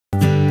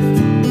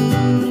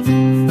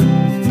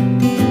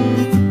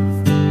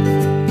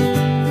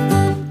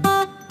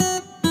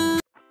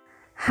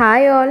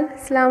Hi all,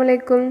 അസ്സലാമു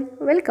അലൈക്കും.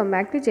 Welcome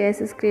back to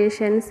JSS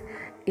creations.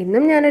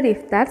 ഇന്നും ഞാനൊരു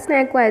ഇഫ്താർ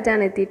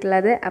സ്നാക്കുമായിട്ടാണ്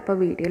എത്തിയിട്ടുള്ളത്. അപ്പോൾ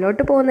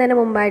വീഡിയോയിലോട്ട് പോകുന്നതിന്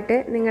മുമ്പായിട്ട്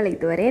നിങ്ങൾ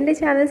ഇതുവരെ എൻ്റെ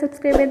ചാനൽ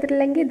സബ്സ്ക്രൈബ്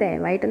ചെയ്തിട്ടില്ലെങ്കിൽ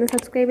ദയവായിട്ടൊന്ന്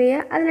സബ്സ്ക്രൈബ്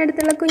ചെയ്യുക.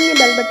 അതിനടുത്തുള്ള കുഞ്ഞ്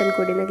ബെൽ ബട്ടൺ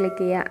കൂടി ഒന്ന്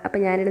ക്ലിക്ക് ചെയ്യുക. അപ്പോൾ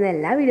ഞാനിടുന്ന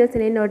എല്ലാ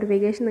വീഡിയോസിൻ്റെയും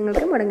നോട്ടിഫിക്കേഷൻ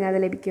നിങ്ങൾക്ക്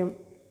മുടങ്ങാതെ ലഭിക്കും.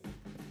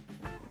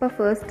 അപ്പോൾ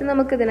ഫസ്റ്റ്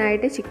നമുക്ക്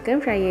ഇതിനായിട്ട് ചിക്കൻ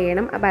ഫ്രൈ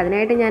ചെയ്യണം. അപ്പോൾ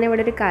അതിനായിട്ട്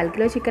ഞാനിവിടെ ഒരു 1/4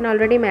 കിലോ ചിക്കൻ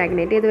ഓൾറെഡി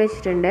മാഗ്നേറ്റ് ചെയ്ത്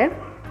വെച്ചിട്ടുണ്ട്.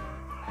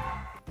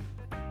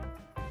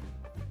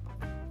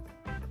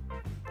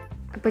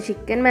 അപ്പോൾ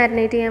ചിക്കൻ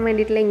മാരിനേറ്റ് ചെയ്യാൻ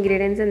വേണ്ടിയിട്ടുള്ള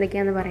ഇൻഗ്രീഡിയൻസ്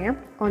എന്തൊക്കെയാണെന്ന് പറയാം.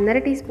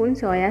 1.5 teaspoon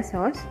soya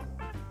sauce,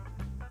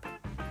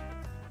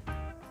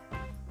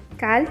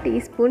 1/4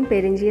 teaspoon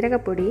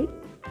പെരിഞ്ജീരകപ്പൊടി,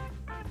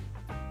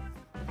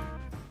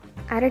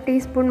 1/2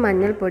 teaspoon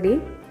മഞ്ഞൾപ്പൊടി,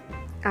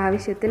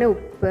 ആവശ്യത്തിന്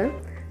ഉപ്പ്.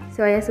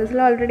 സോയ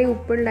സോസിൽ ഓൾറെഡി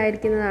ഉപ്പ്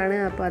ഉണ്ടായിരിക്കുന്നതാണ്,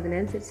 അപ്പോൾ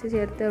അതിനനുസരിച്ച്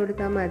ചേർത്ത്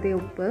കൊടുത്താൽ മതി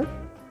ഉപ്പ്.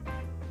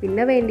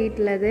 പിന്നെ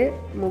വേണ്ടിയിട്ടുള്ളത്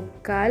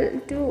 3/4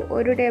 to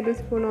 1 ടേബിൾ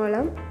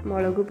സ്പൂണോളം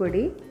മുളക്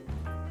പൊടി,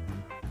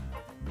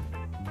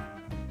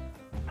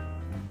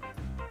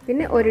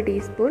 പിന്നെ 1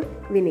 ടീസ്പൂൺ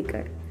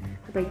വിനെഗർ.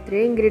 അപ്പോൾ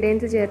ഇത്രയും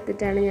ഇൻഗ്രീഡിയൻസ്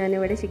ചേർത്തിട്ടാണ്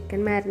ഞാനിവിടെ ചിക്കൻ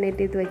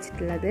മാരിനേറ്റ് ചെയ്ത്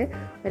വെച്ചിട്ടുള്ളത്.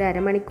 ഒരു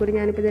അരമണിക്കൂർ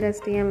ഞാനിപ്പോൾ ഇത്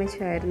റെസ്റ്റ് ചെയ്യാൻ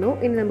വെച്ചായിരുന്നു.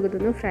 ഇനി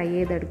നമുക്കിതൊന്ന് ഫ്രൈ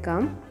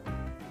ചെയ്തെടുക്കാം.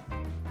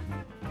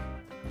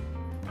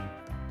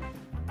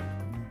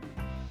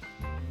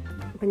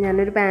 അപ്പം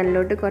ഞാനൊരു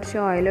പാനിലോട്ട് കുറച്ച്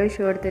ഓയിൽ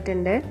ഒഴിച്ച്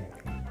കൊടുത്തിട്ടുണ്ട്.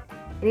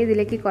 ഇനി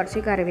ഇതിലേക്ക്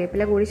കുറച്ച്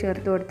കറിവേപ്പില കൂടി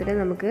ചേർത്ത് കൊടുത്തിട്ട്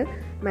നമുക്ക്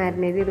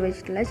മാരിനേറ്റ് ചെയ്ത്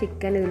വെച്ചിട്ടുള്ള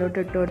ചിക്കൻ ഇതിലോട്ട്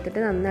ഇട്ട് കൊടുത്തിട്ട്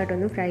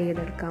നന്നായിട്ടൊന്ന് ഫ്രൈ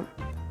ചെയ്തെടുക്കാം.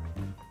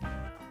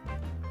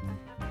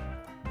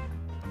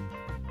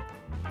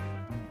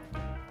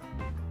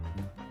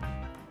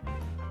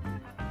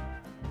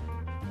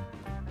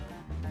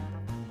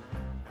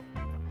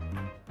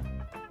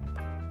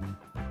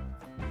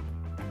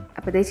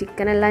 അപ്പോൾ ഇത്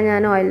ചിക്കനെല്ലാം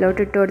ഞാൻ ഓയിലിലോട്ട്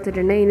ഇട്ട്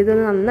കൊടുത്തിട്ടുണ്ട്. ഇനി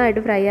ഇതൊന്ന്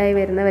നന്നായിട്ട് ഫ്രൈ ആയി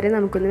വരുന്നവരെ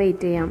നമുക്കൊന്ന്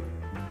വെയിറ്റ് ചെയ്യാം.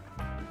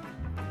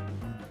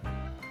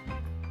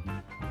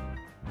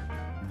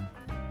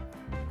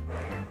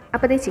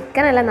 അപ്പോൾ ഇത്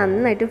ചിക്കനെല്ലാം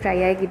നന്നായിട്ട് ഫ്രൈ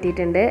ആയി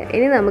കിട്ടിയിട്ടുണ്ട്.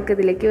 ഇനി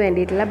നമുക്കിതിലേക്ക്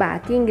വേണ്ടിയിട്ടുള്ള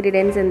ബാക്കി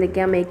ഇൻഗ്രീഡിയൻസ്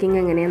എന്തൊക്കെയാണ്, മേക്കിംഗ്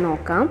എങ്ങനെയാണെന്ന്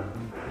നോക്കാം.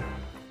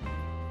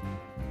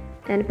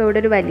 ഞാനിപ്പോൾ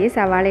ഇവിടെ ഒരു വലിയ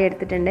സവാള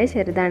എടുത്തിട്ടുണ്ട്.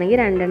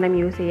 ചെറുതാണെങ്കിൽ 2 എണ്ണം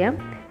യൂസ് ചെയ്യാം.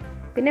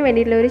 പിന്നെ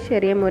വേണ്ടിയിട്ടുള്ള ഒരു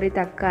ചെറിയ മുറി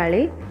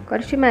തക്കാളി,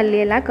 കുറച്ച്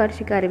മല്ലിയില,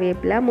 കുറച്ച്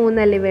കറിവേപ്പില, 3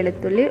 അല്ലി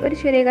വെളുത്തുള്ളി, ഒരു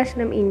ചെറിയ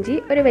കഷ്ണം ഇഞ്ചി,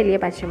 ഒരു വലിയ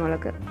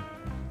പച്ചമുളക്.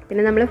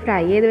 പിന്നെ നമ്മൾ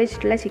ഫ്രൈ ചെയ്ത്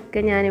വെച്ചിട്ടുള്ള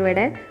ചിക്കൻ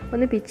ഞാനിവിടെ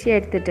ഒന്ന് പിച്ചി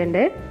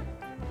എടുത്തിട്ടുണ്ട്.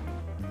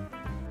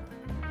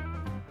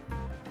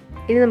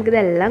 ഇനി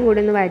നമുക്കിതെല്ലാം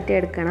കൂടി ഒന്ന്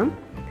വഴറ്റിയെടുക്കണം.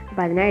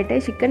 അപ്പോൾ അതിനായിട്ട്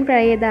ചിക്കൻ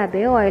ഫ്രൈ ചെയ്ത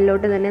അതേ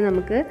ഓയിലിലോട്ട് തന്നെ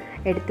നമുക്ക്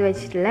എടുത്ത്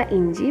വെച്ചിട്ടുള്ള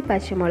ഇഞ്ചി,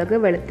 പച്ചമുളക്,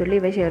 വെളുത്തുള്ളി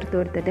ഇവ ചേർത്ത്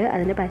കൊടുത്തിട്ട്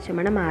അതിൻ്റെ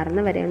പച്ചമണം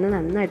മാറുന്ന വരെ ഒന്ന്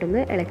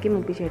നന്നായിട്ടൊന്ന് ഇളക്കി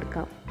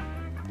മുപ്പിച്ചെടുക്കാം.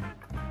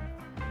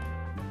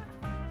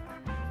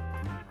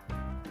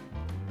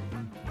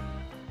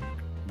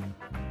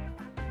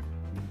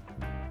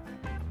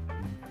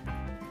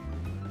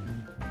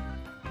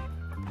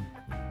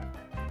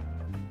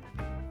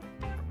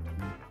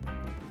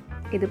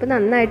 ഇതിപ്പോൾ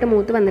നന്നായിട്ട്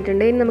മൂത്ത്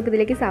വന്നിട്ടുണ്ട്. ഇനി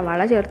നമുക്കിതിലേക്ക്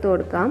സവാള ചേർത്ത്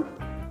കൊടുക്കാം.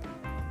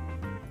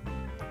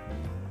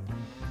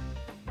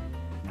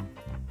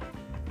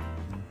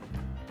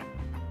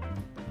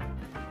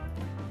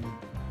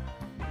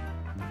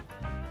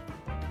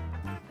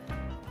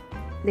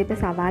 ഇതിപ്പോൾ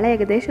സവാള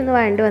ഏകദേശം ഒന്ന്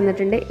വഴണ്ട്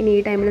വന്നിട്ടുണ്ട്. ഇനി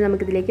ഈ ടൈമിൽ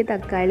നമുക്കിതിലേക്ക്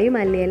തക്കാളി,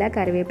 മല്ലിയില,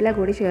 കറിവേപ്പില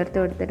കൂടി ചേർത്ത്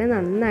കൊടുത്തിട്ട്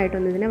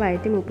നന്നായിട്ടൊന്ന് ഇതിനെ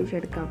വഴറ്റി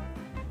മൂപ്പിച്ചെടുക്കാം.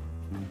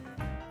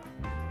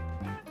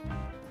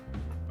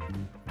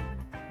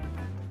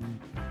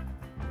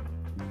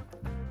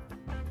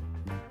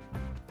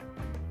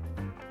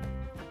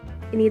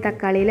 ഇനി ഈ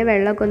തക്കാളിയിലെ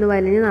വെള്ളമൊക്കെ ഒന്ന്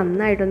വലിഞ്ഞ്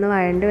നന്നായിട്ടൊന്ന്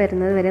വഴണ്ട്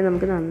വരുന്നത് വരെ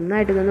നമുക്ക്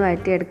നന്നായിട്ടൊന്ന്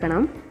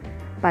വഴറ്റിയെടുക്കണം.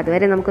 അപ്പോൾ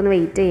അതുവരെ നമുക്കൊന്ന്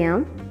വെയിറ്റ് ചെയ്യാം.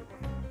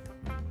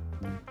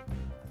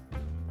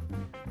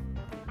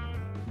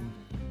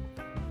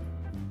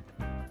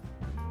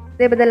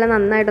 ഇതേപോലെ ഇതെല്ലാം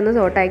നന്നായിട്ടൊന്ന്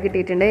സോട്ടായി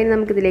കിട്ടിയിട്ടുണ്ട്. ഇനി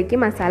നമുക്കിതിലേക്ക്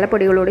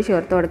മസാലപ്പൊടികളോട്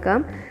ചേർത്ത് കൊടുക്കാം.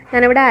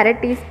 ഞാനിവിടെ 1/2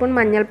 ടീസ്പൂൺ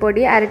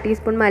മഞ്ഞൾപ്പൊടി, 1/2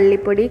 ടീസ്പൂൺ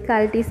മല്ലിപ്പൊടി,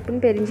 1/4 ടീസ്പൂൺ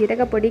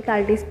പെരിഞ്ജീരകപ്പൊടി,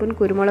 1/4 ടീസ്പൂൺ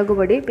കുരുമുളക്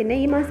പൊടി, പിന്നെ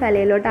ഈ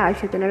മസാലയിലോട്ട്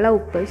ആവശ്യത്തിനുള്ള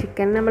ഉപ്പ്.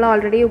 ചിക്കൻ നമ്മൾ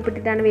ഓൾറെഡി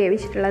ഉപ്പിട്ടിട്ടാണ്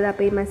വേവിച്ചിട്ടുള്ളത്.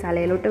 അപ്പോൾ ഈ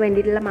മസാലയിലോട്ട്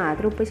വേണ്ടിയിട്ടുള്ള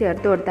മാത്രം ഉപ്പ്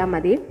ചേർത്ത് കൊടുത്താൽ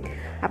മതി.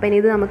 അപ്പോൾ ഇനി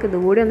ഇത് നമുക്ക്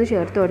ഇതുകൂടി ഒന്ന്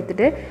ചേർത്ത്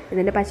കൊടുത്തിട്ട്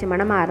ഇതിൻ്റെ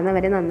പച്ചമണം മാറുന്ന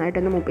വരെ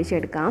നന്നായിട്ടൊന്ന്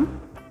മൂപ്പിച്ചെടുക്കാം.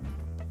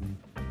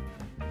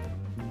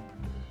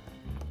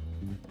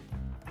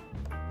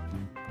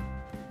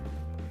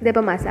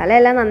 ഇതിപ്പോൾ മസാല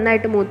എല്ലാം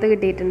നന്നായിട്ട് മൂത്ത്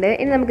കിട്ടിയിട്ടുണ്ട്.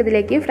 ഇനി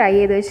നമുക്കിതിലേക്ക് ഫ്രൈ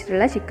ചെയ്ത്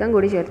വെച്ചിട്ടുള്ള ചിക്കൻ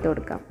കൂടി ചേർത്ത്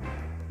കൊടുക്കാം.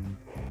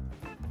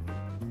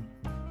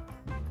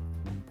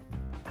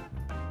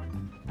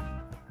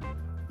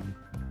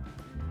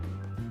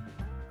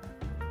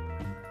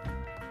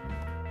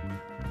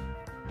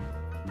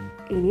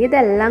 ഇനി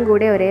ഇതെല്ലാം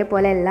കൂടി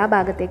ഒരേപോലെ എല്ലാ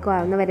ഭാഗത്തേക്കും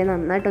ആവുന്ന വരെ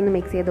നന്നായിട്ടൊന്ന്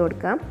മിക്സ് ചെയ്ത്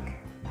കൊടുക്കാം.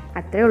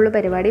 അത്രയേ ഉള്ളൂ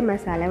പരിപാടി.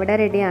 മസാല ഇവിടെ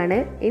റെഡിയാണ്.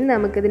 ഇനി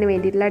നമുക്കിതിന്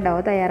വേണ്ടിയിട്ടുള്ള ഡോ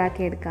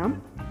തയ്യാറാക്കിയെടുക്കാം.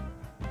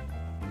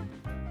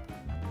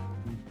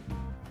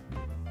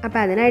 അപ്പോൾ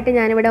അതിനായിട്ട്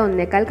ഞാനിവിടെ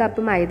 1/4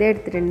 കപ്പ് മൈദ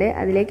എടുത്തിട്ടുണ്ട്.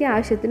 അതിലേക്ക്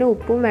ആവശ്യത്തിന്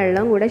ഉപ്പും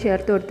വെള്ളവും കൂടെ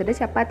ചേർത്ത് കൊടുത്തിട്ട്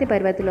ചപ്പാത്തി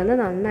പരുവത്തിലൊന്ന്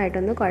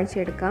നന്നായിട്ടൊന്ന്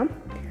കുഴച്ചെടുക്കാം.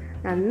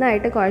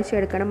 നന്നായിട്ട്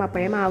കുഴച്ചെടുക്കണം,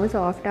 അപ്പോഴേ മാവ്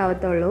സോഫ്റ്റ്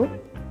ആവത്തുള്ളൂ.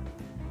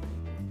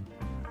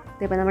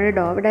 ഇതിപ്പോൾ നമ്മുടെ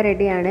ഡോ ഇവിടെ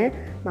റെഡിയാണ്.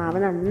 മാവ്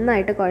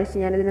നന്നായിട്ട് കുഴച്ച്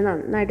ഞാനിതിനെ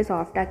നന്നായിട്ട്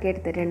സോഫ്റ്റാക്കി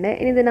എടുത്തിട്ടുണ്ട്.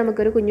 ഇനി ഇത്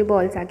നമുക്കൊരു കുഞ്ഞു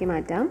ബോൾസാക്കി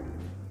മാറ്റാം.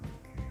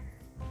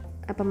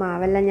 അപ്പോൾ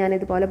മാവെല്ലാം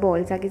ഞാനിതുപോലെ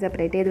ബോൾസാക്കി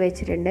സെപ്പറേറ്റ് ചെയ്ത്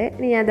വെച്ചിട്ടുണ്ട്.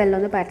 ഇനി ഞാൻ അതെല്ലാം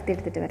ഒന്ന്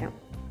പരത്തിയെടുത്തിട്ട് വരാം.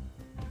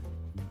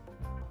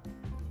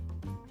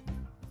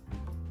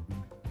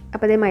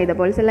 അപ്പോൾ അതേ മൈദ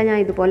ബോൾസ് എല്ലാം ഞാൻ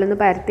ഇതുപോലെ ഒന്ന്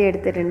പരത്തി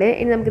എടുത്തിട്ടുണ്ട്.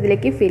 ഇനി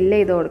നമുക്കിതിലേക്ക് ഫില്ല്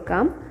ചെയ്ത്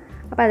കൊടുക്കാം.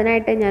 അപ്പോൾ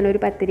അതിനായിട്ട് ഞാനൊരു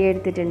പത്തിരി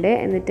എടുത്തിട്ടുണ്ട്.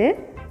 എന്നിട്ട്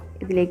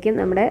ഇതിലേക്ക്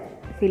നമ്മുടെ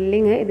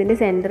ഫില്ലിങ് ഇതിൻ്റെ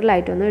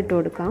സെൻറ്ററിലായിട്ടൊന്ന് ഇട്ട്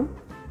കൊടുക്കാം.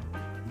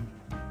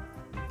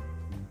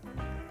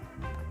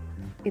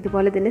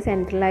 ഇതുപോലെ ഇതിൻ്റെ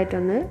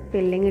സെൻറ്ററിലായിട്ടൊന്ന്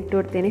ഫില്ലിങ് ഇട്ട്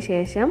കൊടുത്തതിന്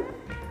ശേഷം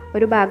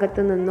ഒരു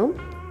ഭാഗത്തു നിന്നും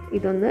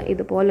ഇതൊന്ന്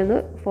ഇതുപോലൊന്ന്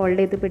ഫോൾഡ്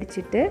ചെയ്ത്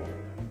പിടിച്ചിട്ട്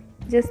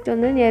ജസ്റ്റ്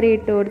ഒന്ന്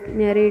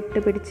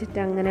ഞെറിയിട്ട്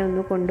പിടിച്ചിട്ട് അങ്ങനെ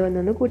ഒന്ന്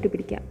കൊണ്ടുവന്നൊന്ന്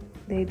കൂട്ടിപ്പിടിക്കാം.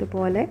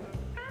 ഇതുപോലെ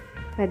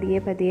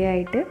പതിയെ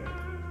ആയിട്ട്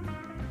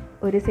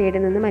ഒരു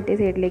സൈഡിൽ നിന്ന് മറ്റേ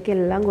സൈഡിലേക്ക്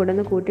എല്ലാം കൂടെ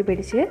ഒന്ന്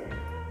കൂട്ടിപ്പിടിച്ച്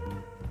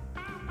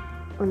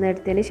ഒന്ന്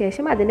എടുത്തതിന്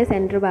ശേഷം അതിൻ്റെ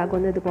സെൻറ്റർ ഭാഗം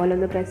ഒന്ന് ഇതുപോലെ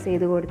ഒന്ന് പ്രസ്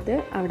ചെയ്ത് കൊടുത്ത്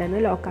അവിടെ നിന്ന്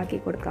ലോക്കാക്കി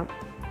കൊടുക്കാം.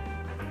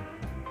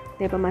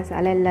 ഇപ്പോൾ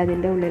മസാല എല്ലാം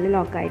അതിൻ്റെ ഉള്ളിൽ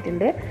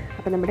ലോക്കായിട്ടുണ്ട്.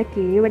 അപ്പോൾ നമ്മുടെ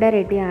കിഴി ഇവിടെ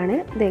റെഡിയാണ്.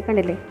 ഇതേ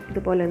കണ്ടില്ലേ,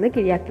 ഇതുപോലെ ഒന്ന്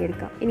കിഴിയാക്കി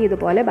എടുക്കാം. ഇനി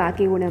ഇതുപോലെ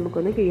ബാക്കി കൂടെ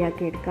നമുക്കൊന്ന്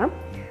കിഴിയാക്കി എടുക്കാം.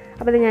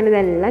 അപ്പോൾ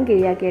ഞാനിതെല്ലാം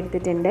കിഴിയാക്കി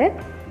എടുത്തിട്ടുണ്ട്.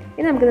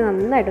 ഇനി നമുക്കിത്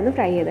നന്നായിട്ടൊന്ന്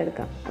ഫ്രൈ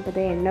ചെയ്തെടുക്കാം. അപ്പോൾ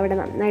ഇത് എണ്ണ ഇവിടെ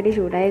നന്നായിട്ട്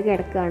ചൂടായി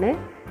കിടക്കുകയാണ്.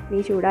 ഈ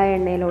ചൂടായ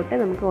എണ്ണയിലോട്ട്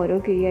നമുക്ക് ഓരോ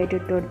കിഴിയായിട്ട്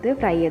ഇട്ട് കൊടുത്ത്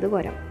ഫ്രൈ ചെയ്ത്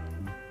പോരാം.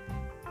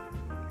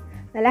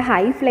 നല്ല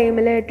ഹൈ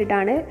ഫ്ലെയിമിൽ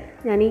ഇട്ടിട്ടാണ്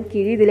ഞാൻ ഈ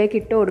കിഴി ഇതിലേക്ക്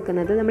ഇട്ട്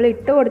കൊടുക്കുന്നത്. നമ്മൾ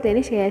ഇട്ട്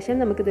കൊടുത്തതിന് ശേഷം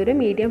നമുക്കിതൊരു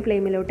മീഡിയം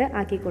ഫ്ലെയിമിലോട്ട്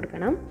ആക്കി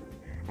കൊടുക്കണം.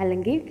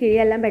 അല്ലെങ്കിൽ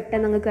കിഴിയെല്ലാം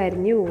പെട്ടെന്ന് നമുക്ക്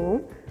കരിഞ്ഞു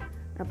പോവും.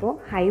 അപ്പോൾ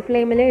ഹൈ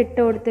ഫ്ലെയിമിൽ ഇട്ട്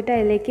കൊടുത്തിട്ട്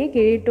അതിലേക്ക്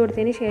കിഴി ഇട്ട്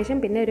കൊടുത്തതിന് ശേഷം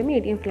പിന്നെ ഒരു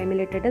മീഡിയം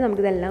ഫ്ലെയിമിൽ ഇട്ടിട്ട്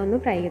നമുക്കിതെല്ലാം ഒന്ന്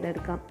ഫ്രൈ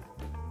ചെയ്തെടുക്കാം.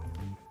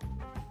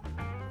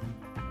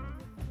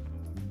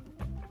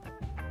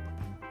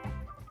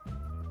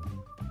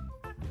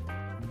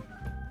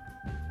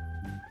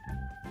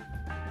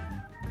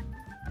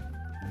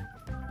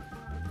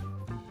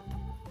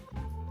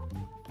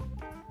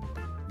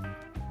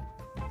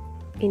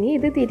 ഇനി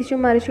ഇത് തിരിച്ചും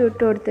മറിച്ചും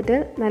ഇട്ട് കൊടുത്തിട്ട്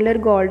നല്ലൊരു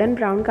ഗോൾഡൻ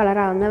ബ്രൗൺ കളർ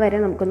ആവുന്ന വരെ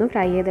നമുക്കൊന്ന്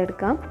ഫ്രൈ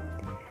ചെയ്തെടുക്കാം.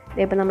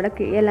 ഇതിപ്പോൾ നമ്മുടെ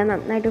കിഴിയെല്ലാം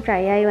നന്നായിട്ട് ഫ്രൈ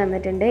ആയി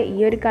വന്നിട്ടുണ്ട്. ഈ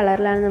ഒരു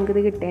കളറിലാണ്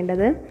നമുക്കിത്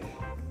കിട്ടേണ്ടത്.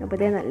 അപ്പോൾ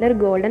ഇത് നല്ലൊരു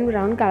ഗോൾഡൻ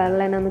ബ്രൗൺ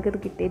കളറിലാണ് നമുക്കിത്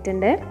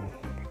കിട്ടിയിട്ടുണ്ട്.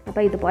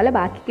 അപ്പോൾ ഇതുപോലെ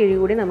ബാക്കി കിഴി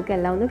കൂടി നമുക്ക്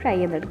എല്ലാം ഒന്ന് ഫ്രൈ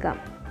ചെയ്തെടുക്കാം.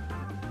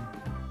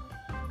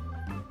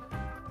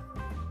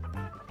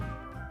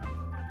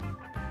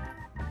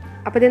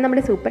 അപ്പോൾ ഇത്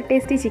നമ്മുടെ സൂപ്പർ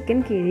ടേസ്റ്റി ചിക്കൻ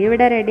കിഴി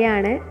ഇവിടെ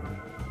റെഡിയാണ്.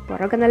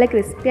 പുറമൊക്കെ നല്ല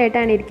ക്രിസ്പി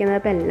ആയിട്ടാണ് ഇരിക്കുന്നത്.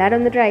 അപ്പോൾ എല്ലാവരും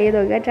ഒന്ന് ട്രൈ ചെയ്ത്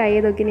നോക്കുക. ട്രൈ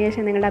ചെയ്ത് നോക്കിയതിന്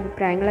ശേഷം നിങ്ങളുടെ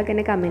അഭിപ്രായങ്ങളൊക്കെ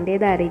എന്നെ കമൻറ്റ്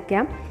ചെയ്ത്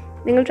അറിയിക്കാം.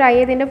 നിങ്ങൾ ട്രൈ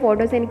ചെയ്തതിൻ്റെ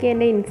ഫോട്ടോസ് എനിക്ക്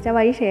എൻ്റെ ഇൻസ്റ്റ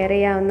വഴി ഷെയർ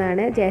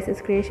ചെയ്യാവുന്നതാണ്.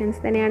 ജേസസ് ക്രിയേഷൻസ്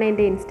തന്നെയാണ്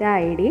എൻ്റെ ഇൻസ്റ്റ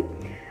ID.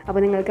 അപ്പോൾ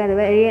നിങ്ങൾക്ക്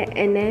അതുവഴി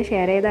എന്നെ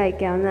ഷെയർ ചെയ്ത്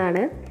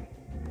അയക്കാവുന്നതാണ്.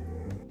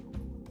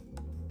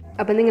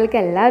 അപ്പോൾ നിങ്ങൾക്ക്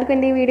എല്ലാവർക്കും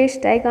എൻ്റെ ഈ വീഡിയോ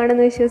ഇഷ്ടമായി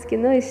കാണുമെന്ന്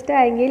വിശ്വസിക്കുന്നു.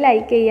 ഇഷ്ടമായെങ്കിൽ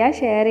ലൈക്ക് ചെയ്യുക,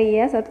 ഷെയർ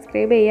ചെയ്യുക,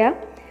 സബ്സ്ക്രൈബ് ചെയ്യുക.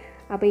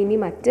 അപ്പോൾ ഇനി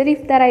മറ്റൊരു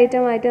ഇഫ്താർ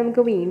ഐറ്റമായിട്ട്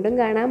നമുക്ക് വീണ്ടും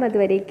കാണാം.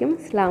 അതുവരേക്കും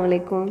അസ്സലാമു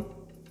അലൈക്കും.